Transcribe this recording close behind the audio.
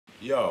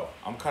Yo,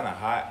 I'm kind of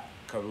hot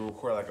because we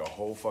recorded like a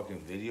whole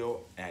fucking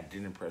video and I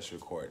didn't press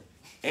record.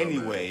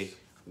 Anyway,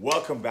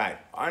 welcome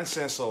back.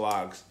 Uncensored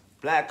Logs,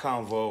 Black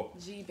Convo.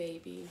 G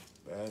baby.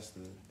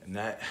 Bastard. And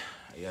that,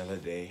 the other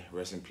day,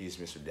 rest in peace,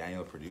 Mr.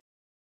 Daniel Purdue.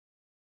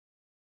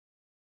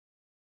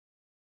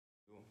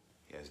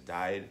 He has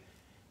died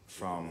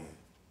from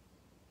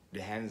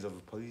the hands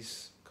of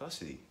police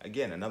custody.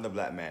 Again, another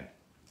black man.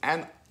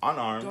 And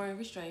unarmed. During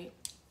restraint.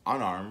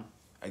 Unarmed.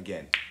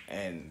 Again.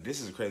 And this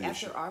is crazy.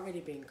 After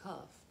already being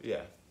cuffed.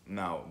 Yeah.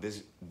 Now,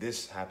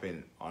 this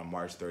happened on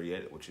March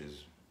 30th, which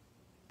is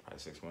probably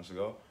 6 months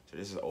ago. So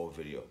this is an old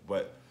video.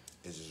 But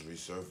it just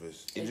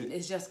resurfaced.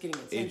 It's just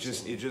getting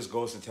attention. It just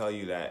goes to tell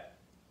you that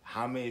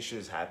how many shit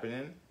is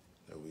happening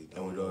that we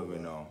don't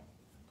even know.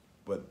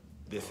 But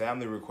the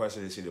family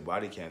requested to see the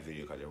body cam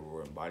video because they were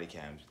wearing body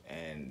cams,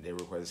 and they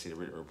requested to see the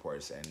written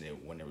reports. And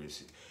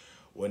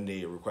when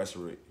they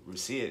requested to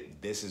see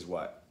it, this is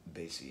what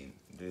they seen.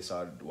 They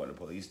saw what the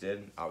police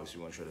did. Obviously,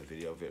 we want to show the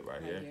video of it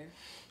right here.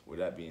 With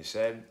that being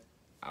said,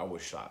 I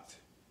was shocked.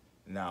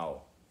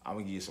 Now, I'm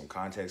going to give you some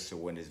context to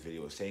when this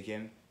video was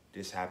taken.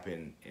 This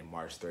happened in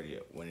March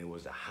 30th, when it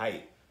was the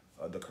height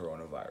of the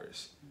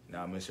coronavirus.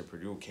 Now, Mr.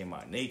 Purdue came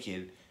out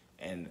naked,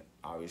 and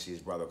obviously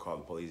his brother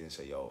called the police and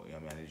said, yo, you know,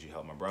 man, I need you to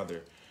help my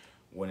brother.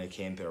 When it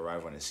came to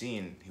arrive on the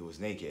scene, he was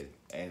naked,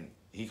 and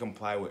he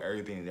complied with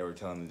everything they were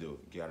telling him to do.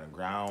 Get on the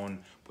ground,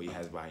 put your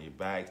hands behind your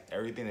back.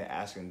 Everything they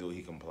asked him to do,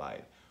 he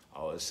complied.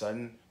 All of a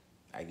sudden,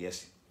 I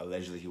guess,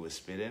 allegedly he was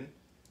spitting,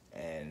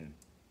 and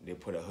they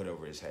put a hood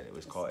over his head. It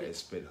was called a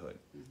spit hood,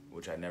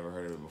 which I never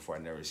heard of it before. I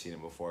never seen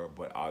it before.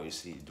 But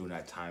obviously, during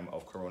that time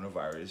of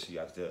coronavirus, you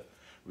have to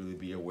really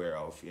be aware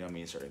of, you know what I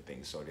mean, certain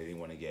things. So they didn't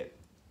want to get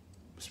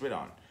spit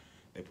on.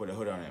 They put a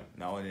hood on him.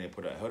 Not only did they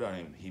put a hood on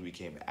him, he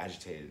became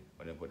agitated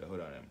when they put the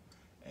hood on him.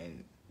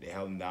 And they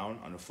held him down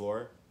on the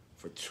floor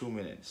for 2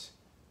 minutes,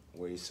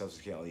 where he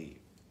subsequently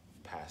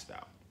passed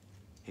out.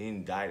 He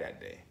didn't die that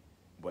day,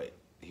 but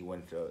he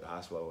went to the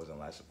hospital, was on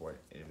life support,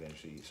 and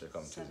eventually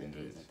succumbed to his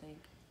injuries. I think.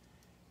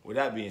 With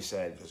that being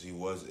said, because he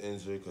was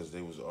injured, because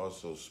they was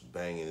also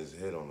banging his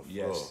head on the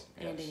floor. Yes.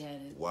 And he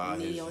had his while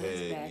knee his on head,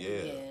 his back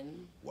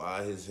again.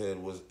 While his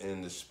head was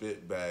in the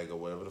spit bag or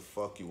whatever the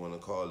fuck you want to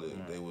call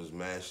it, they was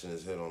mashing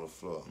his head on the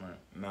floor. Right.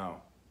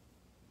 Now,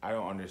 I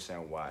don't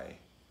understand why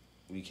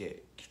we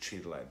get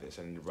treated like this.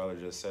 And the brother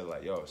just said,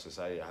 like, yo,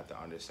 society, I have to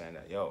understand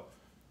that, yo,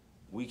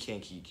 we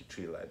can't keep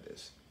treated like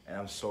this. And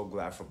I'm so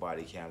glad for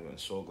body cams and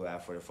so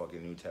glad for the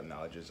fucking new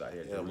technologies out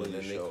here. Yeah, but really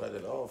then they show. cut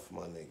it off,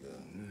 my nigga.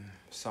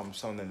 Some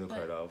of them do cut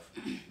it off.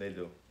 They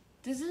do.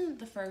 This isn't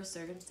the first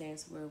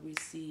circumstance where we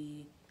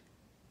see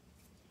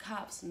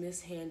cops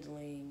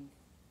mishandling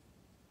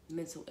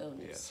mental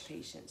illness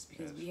patients.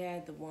 Because we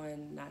had the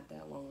one not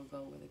that long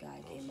ago where the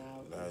guy came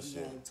out and he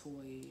had a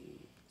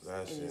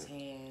toy in his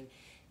hand.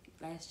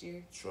 Last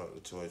year? The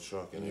toy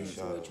truck, and they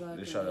shot him.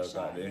 They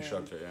shot the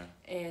instructor,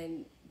 yeah.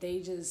 And they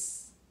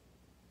just,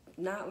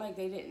 not like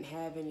they didn't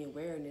have any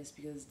awareness,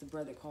 because the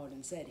brother called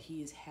and said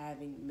he is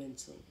having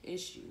mental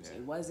issues. Yeah.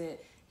 It wasn't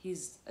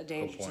he's a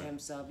danger to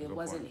himself. It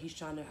wasn't he's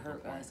trying to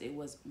hurt us. It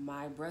was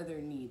my brother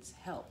needs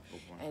help.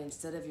 And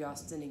instead of y'all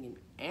sending an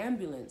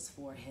ambulance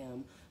for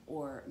him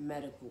or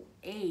medical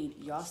aid,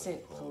 y'all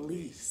sent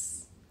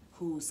police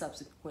who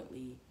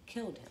subsequently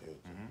killed him.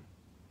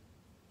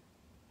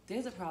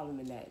 There's a problem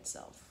in that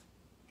itself.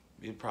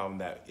 The problem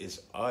that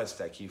is us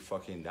that keep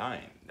fucking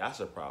dying.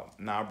 That's a problem.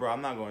 Nah, bro,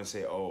 I'm not going to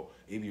say, oh,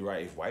 it'd be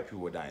right if white people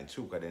were dying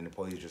too, because then the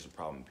police is just a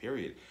problem,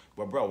 period.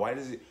 But, bro, why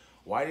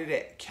did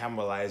it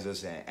camelize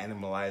us and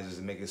animalize us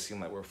and make it seem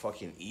like we're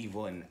fucking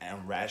evil and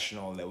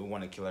irrational and that we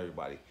want to kill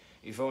everybody?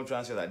 You feel what I'm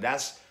trying to say? Like,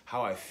 that's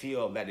how I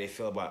feel that they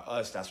feel about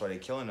us. That's why they're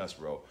killing us,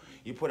 bro.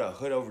 You put a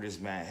hood over this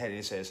man's head and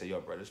you say,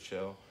 yo, bro, just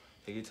chill.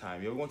 Take your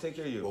time. Yo, we're going to take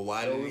care of you. But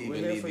why do we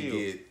even need to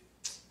get...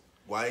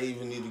 Why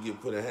even need to get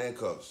put in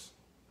handcuffs?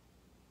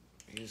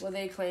 Well,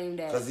 they claim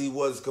that... Because he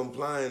was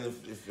complying,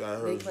 if I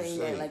heard you say. They claim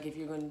that, like, if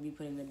you're going to be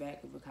put in the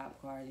back of a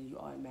cop car, then you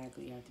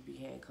automatically have to be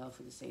handcuffed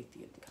for the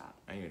safety of the cop.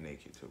 And you're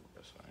naked, too.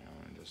 That's fine.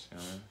 I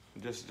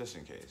mean, just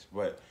in case.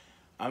 But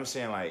I'm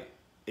saying, like,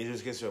 it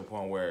just gets to a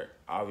point where,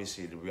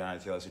 obviously, the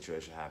Breonna Taylor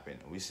situation happened.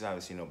 We still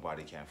haven't seen no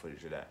body cam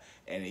footage of that.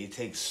 And it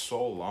takes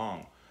so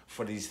long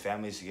for these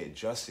families to get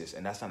justice,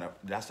 and that's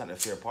not the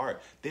fair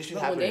part. This should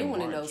happen in March.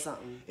 They want to know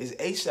something. It's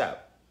ASAP.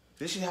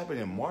 This should happen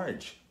in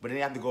March, but then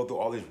you have to go through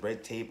all this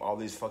red tape, all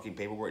this fucking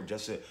paperwork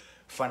just to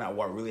find out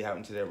what really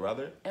happened to their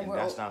brother, and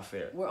that's not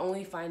fair. We're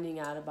only finding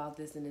out about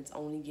this, and it's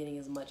only getting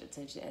as much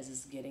attention as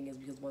it's getting, is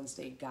because once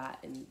they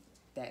got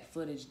that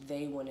footage,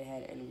 they went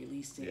ahead and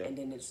released it, and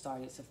then it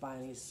started to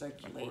finally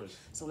circulate.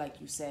 So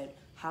like you said,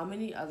 how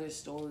many other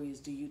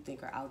stories do you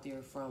think are out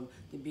there from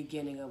the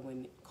beginning of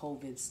when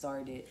COVID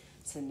started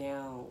to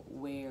now,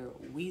 where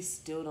we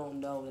still don't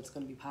know that's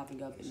going to be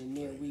popping up in the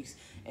near weeks?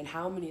 And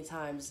how many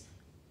times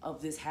of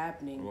this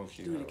happening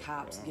do the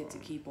cops get to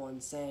keep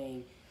on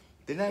saying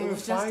they're not it even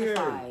was fired.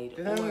 justified,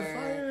 They're not or even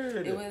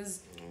fired. It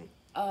was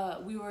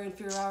we were in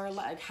fear of our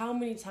life? Like, how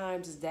many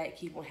times does that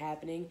keep on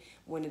happening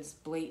when it's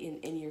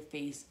blatant, in your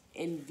face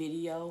in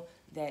video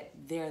that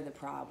they're the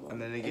problem.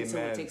 And then they get so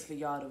mad. It takes for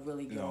y'all to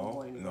really get on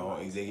board and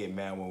realize. They get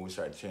mad when we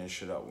start tearing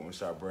shit up, when we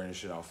start burning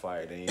shit on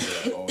fire. Then you be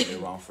like, oh, they're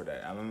wrong for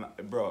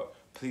that. Bro,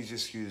 please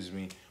excuse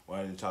me when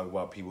I talk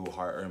about people who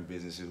hard-earned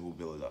businesses who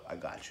build it up. I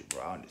got you,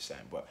 bro. I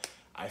understand, but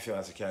I feel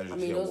that's a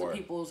casualty of war. Those are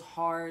people's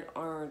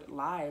hard-earned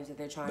lives that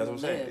they're trying to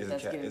live.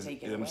 That's getting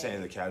taken away. I'm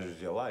saying it's a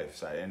casualty of life.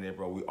 So and then,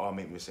 bro, we all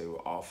make mistakes. We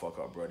all fuck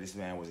up, bro. This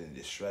man was in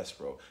distress,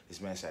 bro. This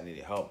man said I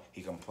needed help.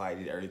 He complied,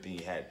 did everything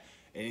he had,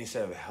 and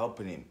instead of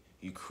helping him,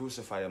 you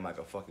crucified him like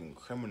a fucking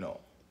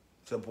criminal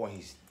to the point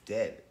he's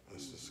dead.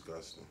 That's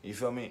disgusting. You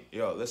feel me?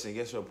 Yo, listen, it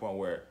gets to a point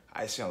where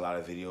I seen a lot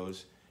of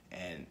videos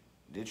and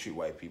they treat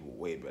white people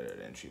way better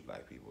than treat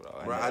black people.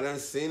 Though. Bro, I done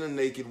seen a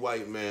naked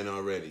white man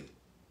already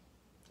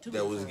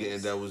that was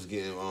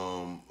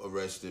getting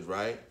arrested,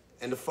 right?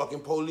 And the fucking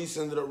police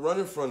ended up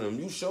running from him.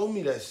 You showed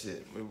me that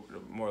shit.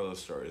 More of those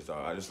stories,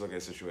 dog. I just look at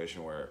a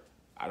situation where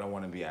I don't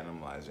want to be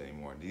animalized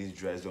anymore. These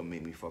dreads don't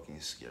make me fucking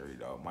scary,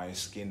 dog. My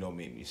skin don't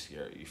make me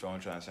scary. You feel what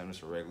I'm trying to say? I'm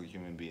just a regular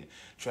human being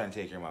trying to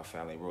take care of my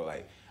family, bro.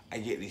 Like, I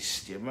get these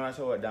stares. Remember I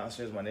told you about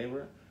downstairs, my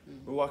neighbor?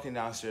 Mm-hmm. We're walking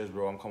downstairs,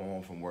 bro. I'm coming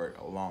home from work.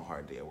 A long,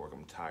 hard day at work.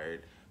 I'm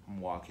tired. I'm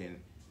walking.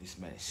 This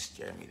man is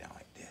staring me down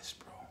like this,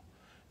 bro.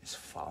 It's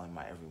following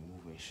my every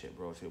move and shit,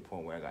 bro, to the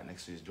point where I got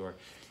next to his door.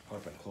 I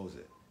went up and closed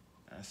it.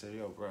 And I said,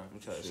 yo, bro, let me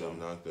tell you something.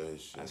 Not that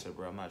shit. I said,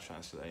 bro, I'm not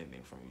trying to steal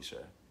anything from you,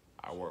 sir.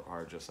 I work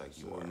hard just like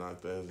you are.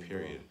 Not that,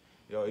 period.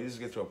 Yo, you just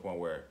get to a point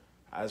where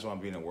I just want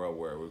to be in a world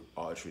where we're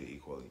all treated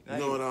equally. You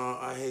know what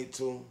I hate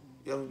too?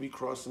 You ever be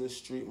crossing the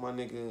street, my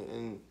nigga,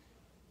 and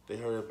they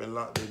hurry up and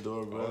lock their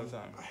door, bro? All the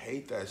time. I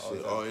hate that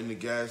shit. Or in the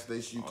gas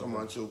station, you come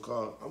out your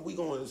car. We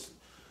going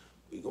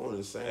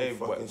the same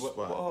fucking spot.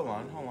 But hold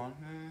on.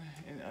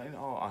 In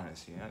all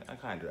honesty, I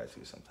kind of do that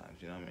too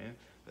sometimes, you know what I mean?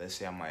 Let's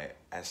say I'm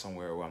at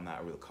somewhere where I'm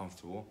not really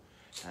comfortable,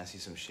 and I see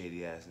some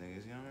shady ass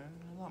niggas, you know what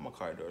I mean? I lock my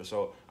car door.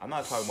 So I'm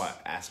not talking about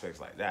aspects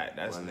like that.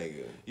 That's my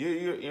nigga.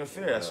 You're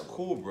fair. That's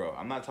cool, bro.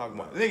 I'm not talking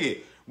about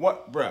nigga.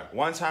 What, bro?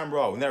 One time,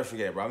 bro, I'll never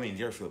forget it, bro. I'm in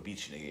Deerfield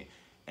Beach, nigga,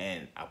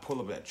 and I pull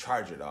up in a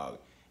Charger, dog,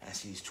 and I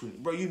see these two,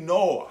 bro. You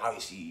know,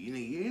 obviously,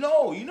 you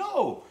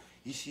know.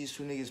 You see these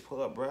two niggas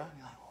pull up, bro. You're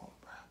like, oh,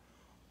 bro,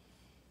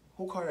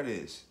 who car that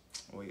is?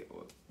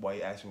 Why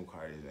you asking me who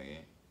car it is, nigga?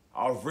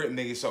 I'll rip,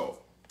 nigga. So,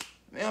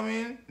 you know what I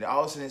mean? Then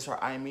all of a sudden they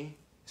start eyeing me.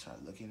 They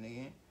start looking,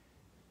 nigga.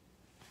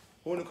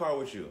 Who in the car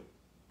with you?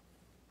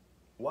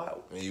 Why?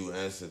 And you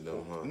answered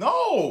them, huh?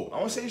 No! I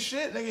don't say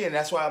shit, nigga. And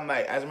that's why I'm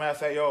like, as a matter of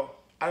fact, yo,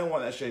 I don't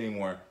want that shit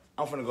anymore.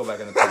 I'm finna go back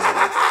in the car.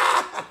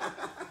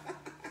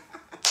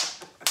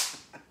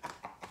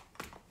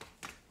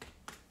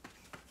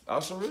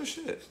 That's some real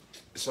shit.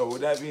 So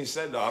with that being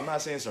said, though, I'm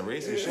not saying some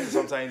racist shit.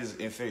 Sometimes you just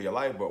inferior your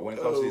life, but when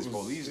it comes to these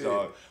police,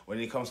 dog, when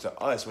it comes to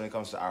us, when it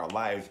comes to our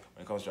lives,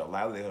 when it comes to our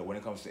livelihood, when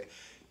it comes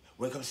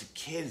to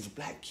kids,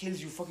 black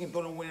kids, you fucking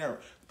throw them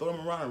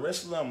around and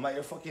wrestle them like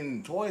they're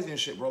fucking toys and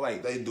shit, bro.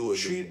 Like they do it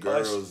treat to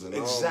girls us and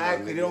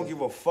exactly. They don't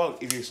give a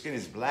fuck if your skin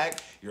is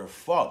black. You're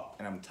fucked,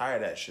 and I'm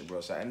tired of that shit, bro.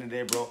 So at the end of the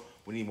day, bro,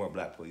 we need more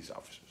black police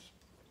officers.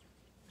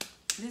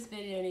 This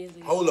video needs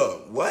to Hold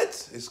up.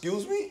 What?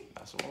 Excuse me?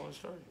 That's the moral of the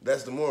story.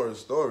 That's the moral of the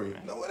story.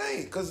 No, it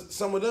ain't. Because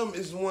some of them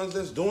is the ones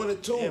that's doing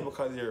it too. Yeah,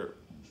 because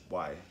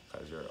why?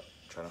 Because you're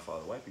trying to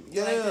follow the white people.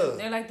 Yeah.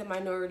 They're like the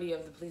minority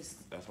of the police.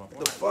 That's my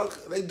point. The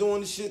fuck? They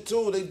doing the shit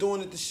too. They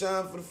doing it to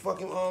shine for the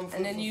fucking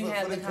and then you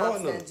have the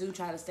cops that do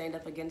try to stand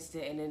up against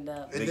it and end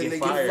up and then they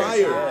get fired.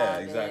 Yeah,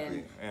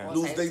 exactly.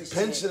 Lose their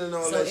pension and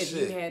all that shit. So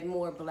if you had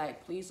more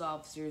black police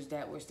officers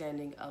that were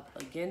standing up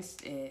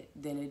against it,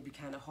 then it'd be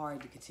kind of hard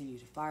to continue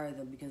to fire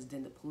them, because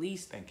then the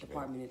police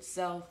department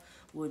itself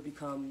would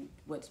become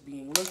what's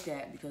being looked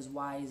at, because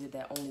why is it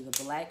that only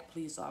the black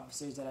police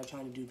officers that are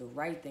trying to do the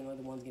right thing are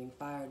the ones getting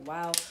fired,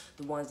 while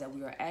the ones that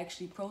we are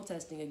actually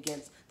protesting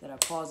against that are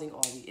causing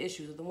all the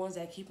issues are the ones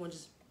that keep on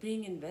just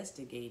being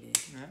investigated.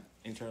 Yeah.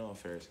 Internal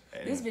affairs.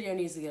 This video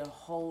needs to get a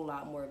whole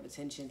lot more of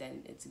attention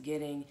than it's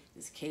getting.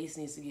 This case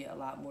needs to get a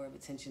lot more of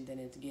attention than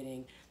it's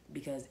getting,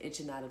 because it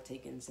should not have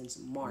taken since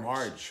March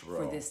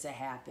bro, for this to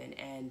happen.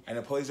 And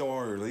the police don't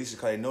want to release it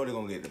because they know they're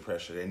going to get the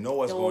pressure. They know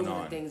what's going on.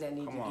 Those are the things that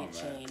need to get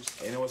changed.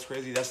 And you know what's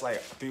crazy? That's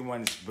like 3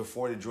 months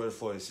before the George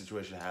Floyd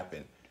situation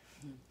happened.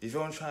 You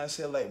feel what I'm trying to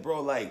say? Like,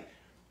 bro, like,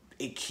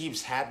 it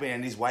keeps happening,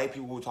 and these white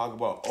people will talk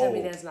about, Tell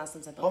me that's not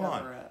some type of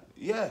cover-up.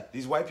 Yeah,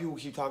 these white people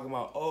keep talking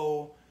about,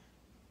 oh,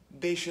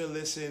 they should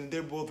listen,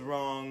 they're both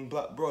wrong.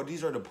 But, bro,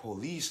 these are the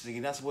police,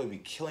 nigga. That's supposed to be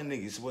killing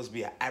niggas. It's supposed to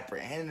be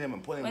apprehending them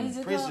and putting them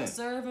in prison. Called?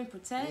 Serve and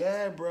protect?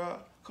 Yeah, bro.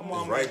 Come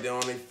on, right there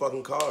on their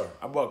fucking car.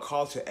 I brought a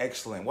call to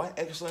excellence. What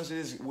excellence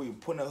is we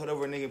putting a hood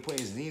over a nigga and putting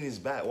his knee in his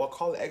back? What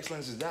call to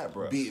excellence is that,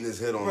 bro? Beating his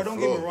head on the floor. Bro, don't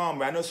get me wrong,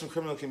 bro. I know some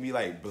criminal can be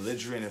like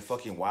belligerent and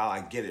fucking wild.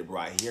 I get it,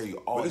 bro. I hear you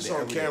all day. But it's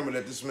on camera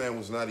that this man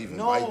was not even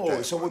like that.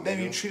 No, so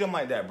then you treat him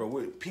like that, bro.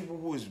 With people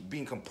who is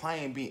being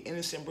compliant, being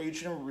innocent, bro, you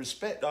treat them with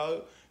respect,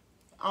 dog.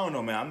 I don't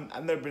know, man.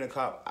 I've never been a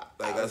cop.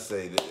 I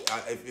say,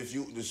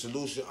 the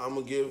solution I'm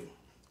gonna give,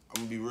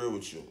 I'm gonna be real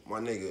with you, my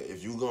nigga.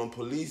 If you gonna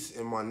police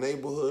in my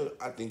neighborhood,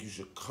 I think you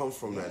should come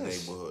from that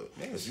neighborhood.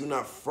 If you're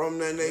not from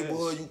that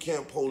neighborhood, you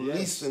can't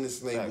police in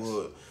this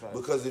neighborhood. Facts.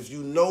 Because if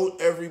you know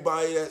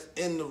everybody that's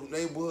in the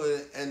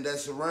neighborhood and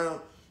that's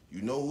around,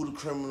 you know who the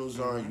criminals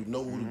are, and you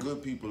know who the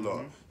good people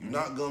are. You're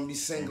not gonna be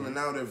singling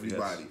out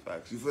everybody.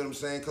 You feel what I'm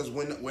saying? Because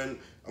when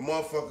a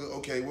motherfucker,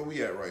 okay, where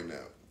we at right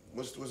now?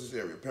 What's this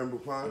area?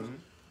 Pembroke Pines.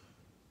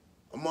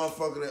 A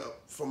motherfucker that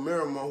from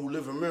Miramar who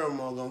live in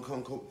Miramar gonna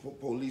come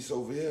police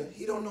over here.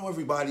 He don't know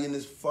everybody in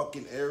this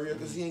fucking area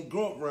because he ain't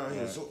grew up around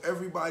here. So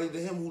everybody to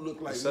him who look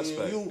like me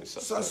and you,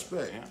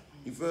 suspect. Yeah.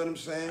 You feel what I'm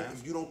saying? Yeah.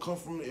 If you don't come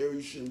from the area,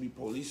 you shouldn't be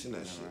policing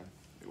that shit. Man.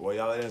 Well,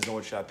 y'all let us know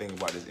what y'all think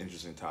about this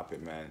interesting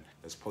topic, man.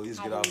 Does police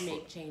get off? How do we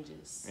make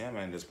changes? Yeah,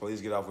 man. Does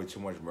police get off with too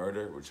much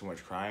murder, with too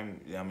much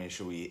crime? Yeah, I mean,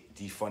 should we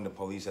defund the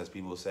police, as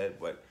people said?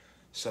 But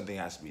something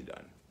has to be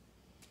done.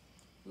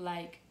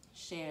 Like,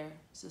 share,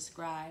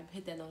 subscribe,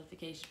 hit that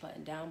notification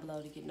button down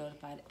below to get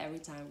notified every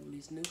time we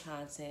release new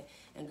content,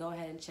 and go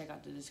ahead and check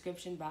out the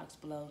description box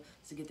below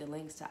to get the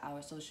links to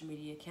our social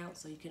media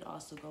accounts, so you can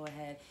also go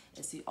ahead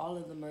and see all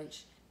of the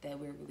merch that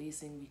we're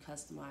releasing. We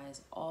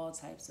customize all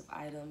types of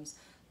items,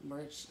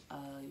 merch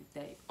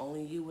that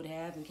only you would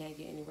have and can't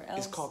get anywhere else.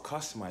 It's called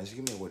customized.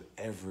 You can make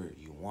whatever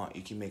you want.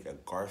 You can make a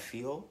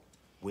Garfield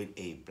with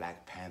a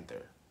Black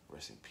Panther.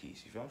 Rest in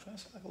peace. You feel what I'm trying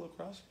to say? Like a little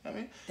cross. You know what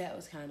I mean? That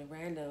was kind of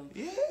random.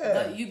 Yeah.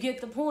 But you get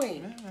the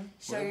point. Man,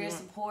 show your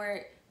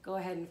support. Go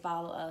ahead and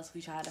follow us.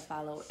 We try to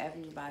follow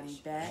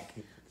everybody back.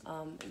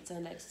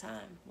 Until next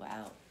time, we're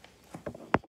out.